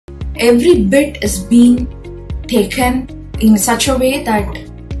every bit is being taken in such a way that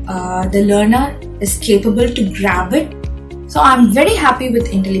the learner is capable to grab it. So I'm very happy with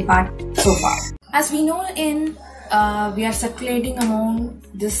Intellipaat so far. As we know, we are circulating among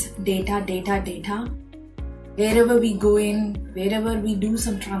this data. Wherever we go in, wherever we do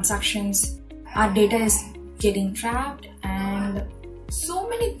some transactions, our data is getting trapped, and so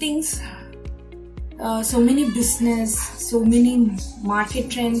many things, so many business, so many market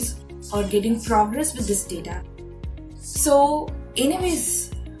trends are getting progress with this data. So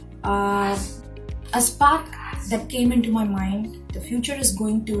anyways, a spark that came into my mind, the future is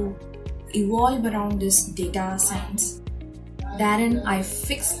going to evolve around this data science. Therein I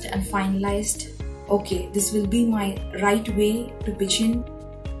fixed and finalized, okay, this will be my right way to pitch in.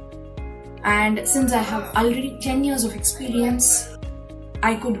 And since I have already 10 years of experience,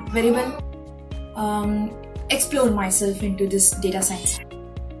 I could very well explore myself into this data science.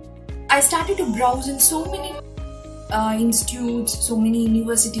 I started to browse in so many institutes, so many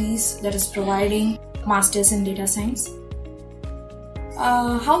universities that is providing masters in data science.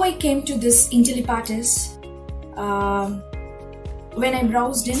 How I came to this Intellipaat is, when I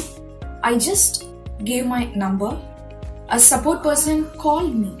browsed in, I just gave my number. A support person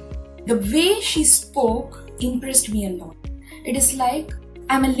called me. The way she spoke impressed me a lot. It is like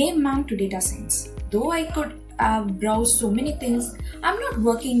I'm a layman to data science. Though I could browse so many things, I'm not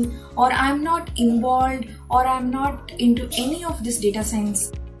working, or I'm not involved, or I'm not into any of this data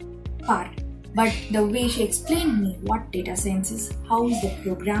science part. But the way she explained me what data science is, how is the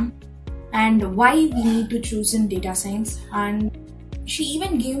program, and why we need to choose in data science, and she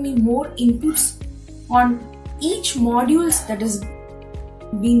even gave me more inputs on each modules that is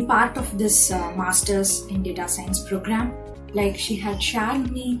being part of this Masters in Data Science program. Like, she had shared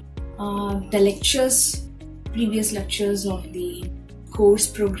me the lectures, previous lectures of the course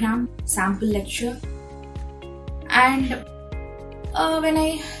program, sample lecture. And when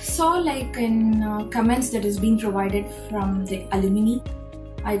I saw like in comments that is being provided from the alumni,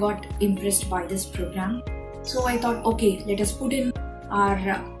 I got impressed by this program. So I thought, okay, let us put in our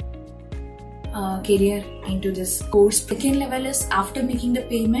career into this course. Second level is, after making the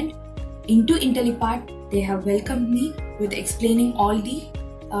payment into Intellipaat, they have welcomed me with explaining all the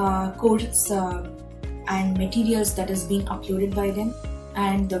course and materials that is being uploaded by them,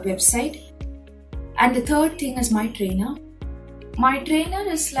 and the website. And the third thing is my trainer. My trainer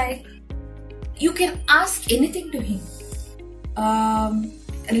is like, you can ask anything to him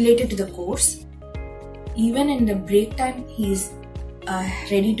related to the course. Even in the break time, he is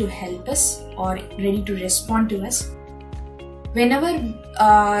ready to help us or ready to respond to us. Whenever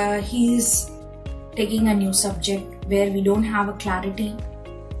he is taking a new subject where we don't have a clarity,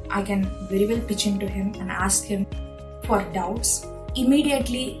 I can very well pitch into him and ask him for doubts.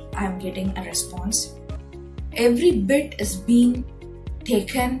 Immediately I am getting a response. Every bit is being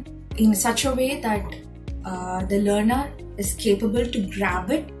taken in such a way that the learner is capable to grab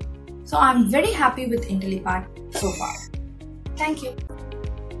it. So I'm very happy with Intellipaat so far. Thank you.